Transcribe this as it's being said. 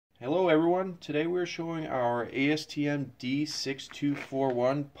everyone, today we're showing our ASTM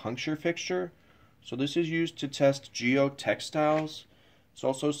D6241 puncture fixture. So this is used to test geotextiles. It's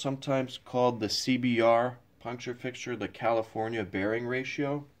also sometimes called the CBR puncture fixture, the California bearing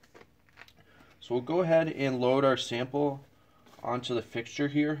ratio. So we'll go ahead and load our sample onto the fixture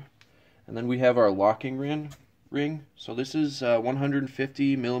here, and then we have our locking ring. So this is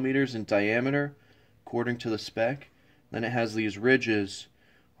 150 millimeters in diameter according to the spec. Then it has these ridges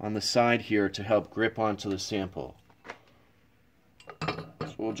on the side here to help grip onto the sample.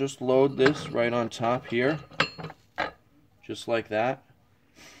 So we'll just load this right on top here, just like that.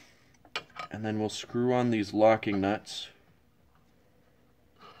 And then we'll screw on these locking nuts.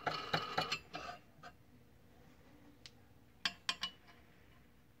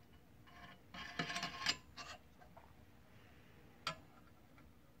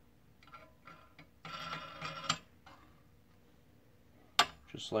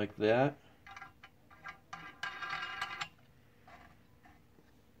 Just like that.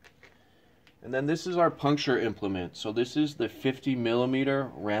 And then this is our puncture implement. So this is the 50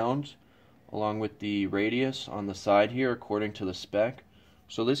 millimeter round along with the radius on the side here according to the spec.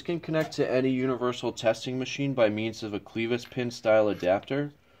 So this can connect to any universal testing machine by means of a clevis pin style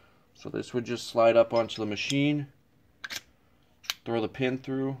adapter. So this would just slide up onto the machine, throw the pin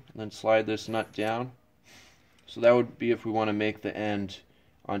through, and then slide this nut down. So that would be if we want to make the end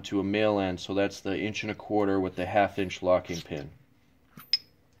onto a male end, so that's the 1.25 inch with the 1/2 inch locking pin.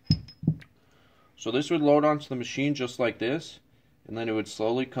 So this would load onto the machine just like this, and then it would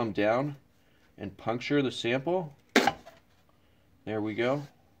slowly come down and puncture the sample. There we go.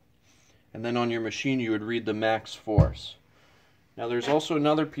 And then on your machine you would read the max force. Now there's also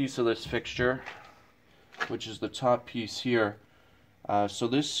another piece of this fixture, which is the top piece here. So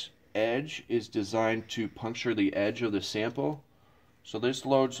this edge is designed to puncture the edge of the sample. So this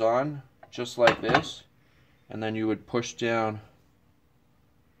loads on just like this, and then you would push down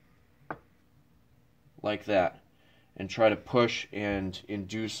like that and try to push and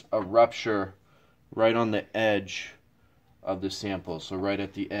induce a rupture right on the edge of the sample, so right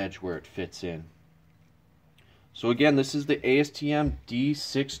at the edge where it fits in. So again, this is the ASTM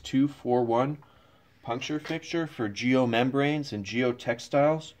D6241 puncture fixture for geomembranes and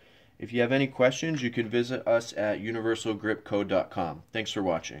geotextiles. If you have any questions, you can visit us at universalgripcode.com. Thanks for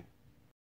watching.